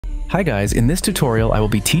Hi guys, in this tutorial I will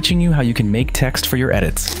be teaching you how you can make text for your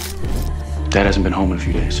edits. Dad hasn't been home in a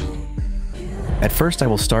few days. At first I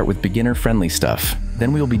will start with beginner-friendly stuff,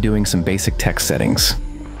 then we will be doing some basic text settings.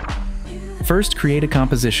 First, create a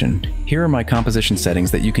composition. Here are my composition settings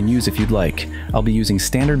that you can use if you'd like. I'll be using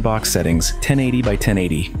standard box settings, 1080 by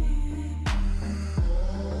 1080.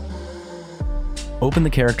 Open the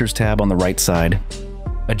Characters tab on the right side.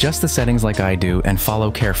 Adjust the settings like I do and follow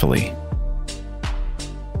carefully.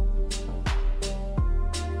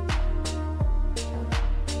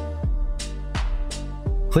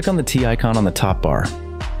 Click on the T icon on the top bar.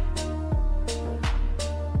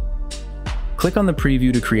 Click on the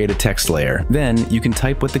preview to create a text layer. Then, you can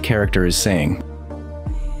type what the character is saying.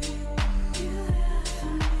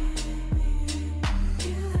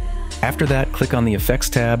 After that, click on the Effects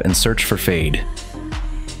tab and search for Fade.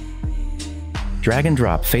 Drag and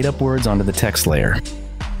drop fade upwards onto the text layer.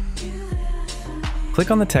 Click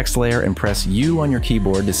on the text layer and press U on your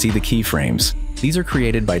keyboard to see the keyframes. These are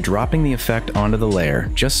created by dropping the effect onto the layer,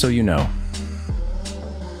 just so you know.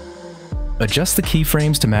 Adjust the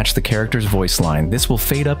keyframes to match the character's voice line. This will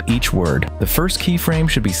fade up each word. The first keyframe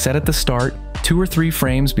should be set at the start, 2 or 3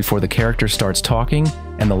 frames before the character starts talking,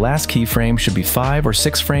 and the last keyframe should be 5 or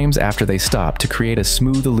 6 frames after they stop to create a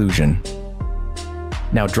smooth illusion.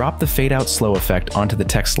 Now drop the fade out slow effect onto the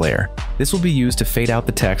text layer. This will be used to fade out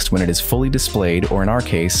the text when it is fully displayed, or in our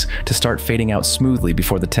case, to start fading out smoothly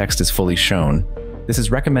before the text is fully shown. This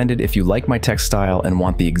is recommended if you like my text style and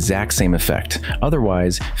want the exact same effect.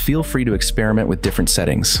 Otherwise, feel free to experiment with different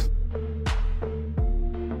settings.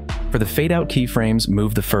 For the fade out keyframes,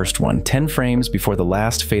 move the first one 10 frames before the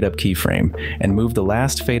last fade up keyframe, and move the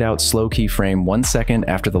last fade out slow keyframe 1 second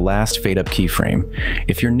after the last fade up keyframe.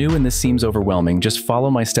 If you're new and this seems overwhelming, just follow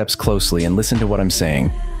my steps closely and listen to what I'm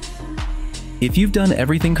saying. If you've done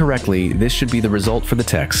everything correctly, this should be the result for the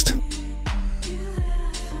text.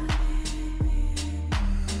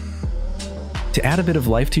 To add a bit of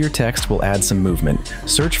life to your text, we'll add some movement.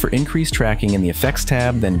 Search for increased tracking in the Effects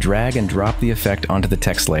tab, then drag and drop the effect onto the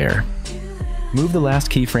text layer. Move the last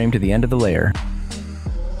keyframe to the end of the layer.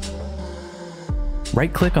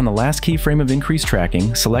 Right-click on the last keyframe of increased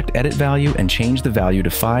tracking, select Edit Value, and change the value to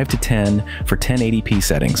 5 to 10 for 1080p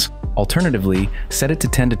settings. Alternatively, set it to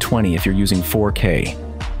 10 to 20 if you're using 4K.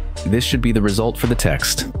 This should be the result for the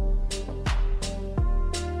text.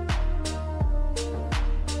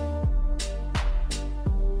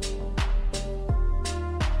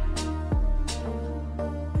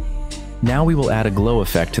 Now we will add a glow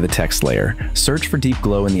effect to the text layer. Search for Deep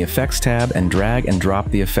Glow in the Effects tab and drag and drop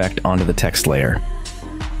the effect onto the text layer.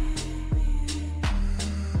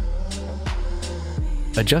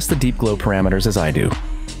 Adjust the Deep Glow parameters as I do.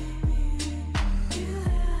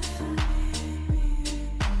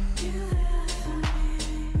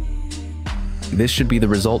 This should be the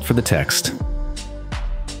result for the text.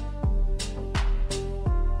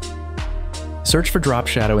 Search for Drop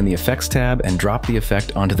Shadow in the Effects tab and drop the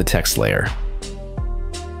effect onto the text layer.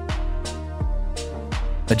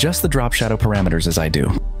 Adjust the Drop Shadow parameters as I do.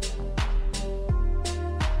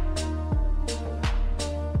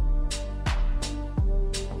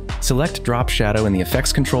 Select Drop Shadow in the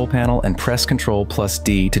Effects Control panel and press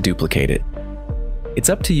Ctrl+D to duplicate it. It's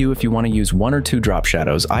up to you if you want to use 1 or 2 drop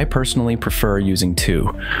shadows. I personally prefer using 2.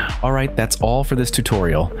 Alright, that's all for this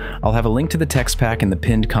tutorial. I'll have a link to the text pack in the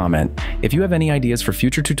pinned comment. If you have any ideas for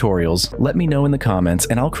future tutorials, let me know in the comments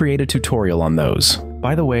and I'll create a tutorial on those.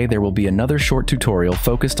 By the way, there will be another short tutorial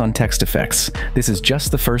focused on text effects. This is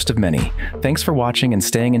just the first of many. Thanks for watching and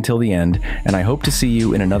staying until the end, and I hope to see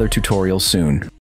you in another tutorial soon.